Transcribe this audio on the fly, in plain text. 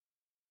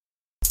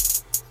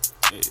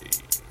Hey,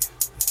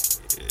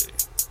 yeah.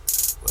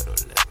 What a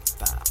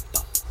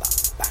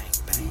 11-5, bang,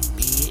 bang,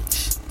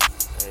 bitch.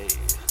 Hey,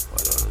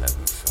 what a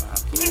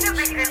 11-5, bitch.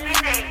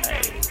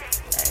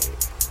 Hey.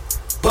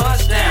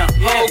 Buzz down,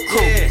 whole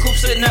crew, coop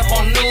sitting up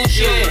on new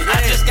shit. I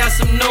just got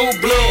some new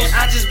blues,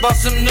 I just bought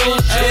some new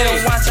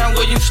shit. Watch out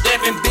where you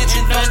stepping, bitch,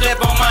 and don't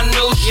step on my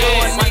new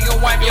shit. Nigga,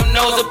 wipe your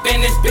nose up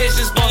in this bitch,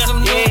 just bought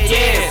some new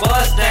shit.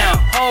 Buzz down,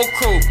 whole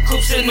crew,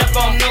 coop sitting up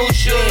on new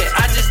shit.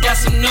 I just got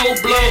some new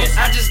blues,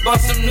 I just bought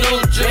some new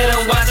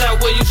drill. Watch out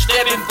where you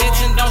stepping,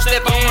 bitch, and don't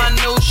step on my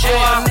new shit.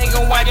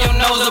 Nigga, wipe your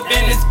nose up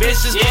in this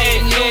bitch, just bought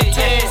some new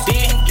toys.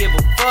 Didn't give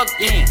a fuck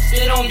then,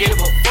 still don't give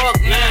a fuck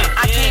now.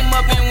 I came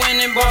up and went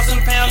and bought some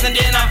pounds and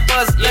then I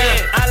bust down.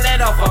 I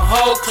let off a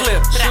whole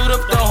clip, shoot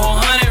up the whole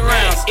 100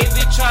 rounds. If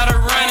you try to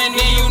run it,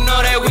 then you know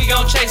that we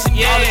gon' chase him.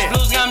 All these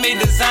blues got me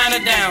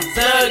designer down,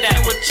 thug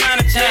down with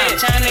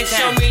Chinatown. They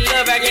show me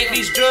love, I get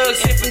these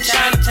drugs hit from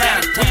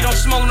Chinatown. We don't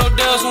smoke no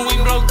dubs when we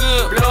blow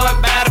good, blow it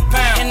by the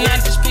pound. And I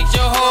just pick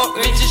your hoe,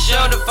 bitches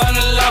show the fun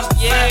and lost.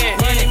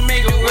 Money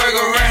make it work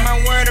around, my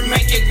word to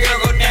make your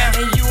girl go down.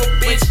 And you a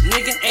bitch,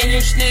 nigga, and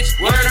you snitch,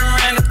 word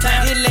around the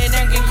town. Get laid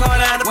down, get caught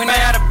out of bag. When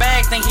out of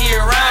bag, think he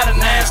a rider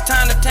now. It's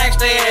time to tax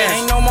their ass.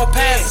 Ain't no more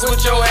passes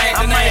with your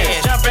acting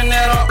ass. Jumping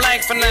out on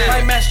black for now.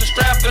 Might match the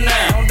strap for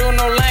now. Don't do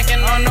no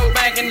lacking or no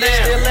backing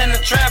down. Still in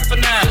the trap for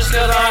now. Just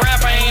cause I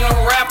rap, I ain't no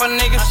rapper,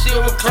 nigga.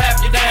 Still will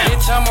clap you down.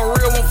 Bitch, I'm a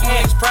real one from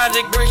this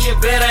project, bitch. You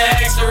better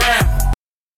ask around.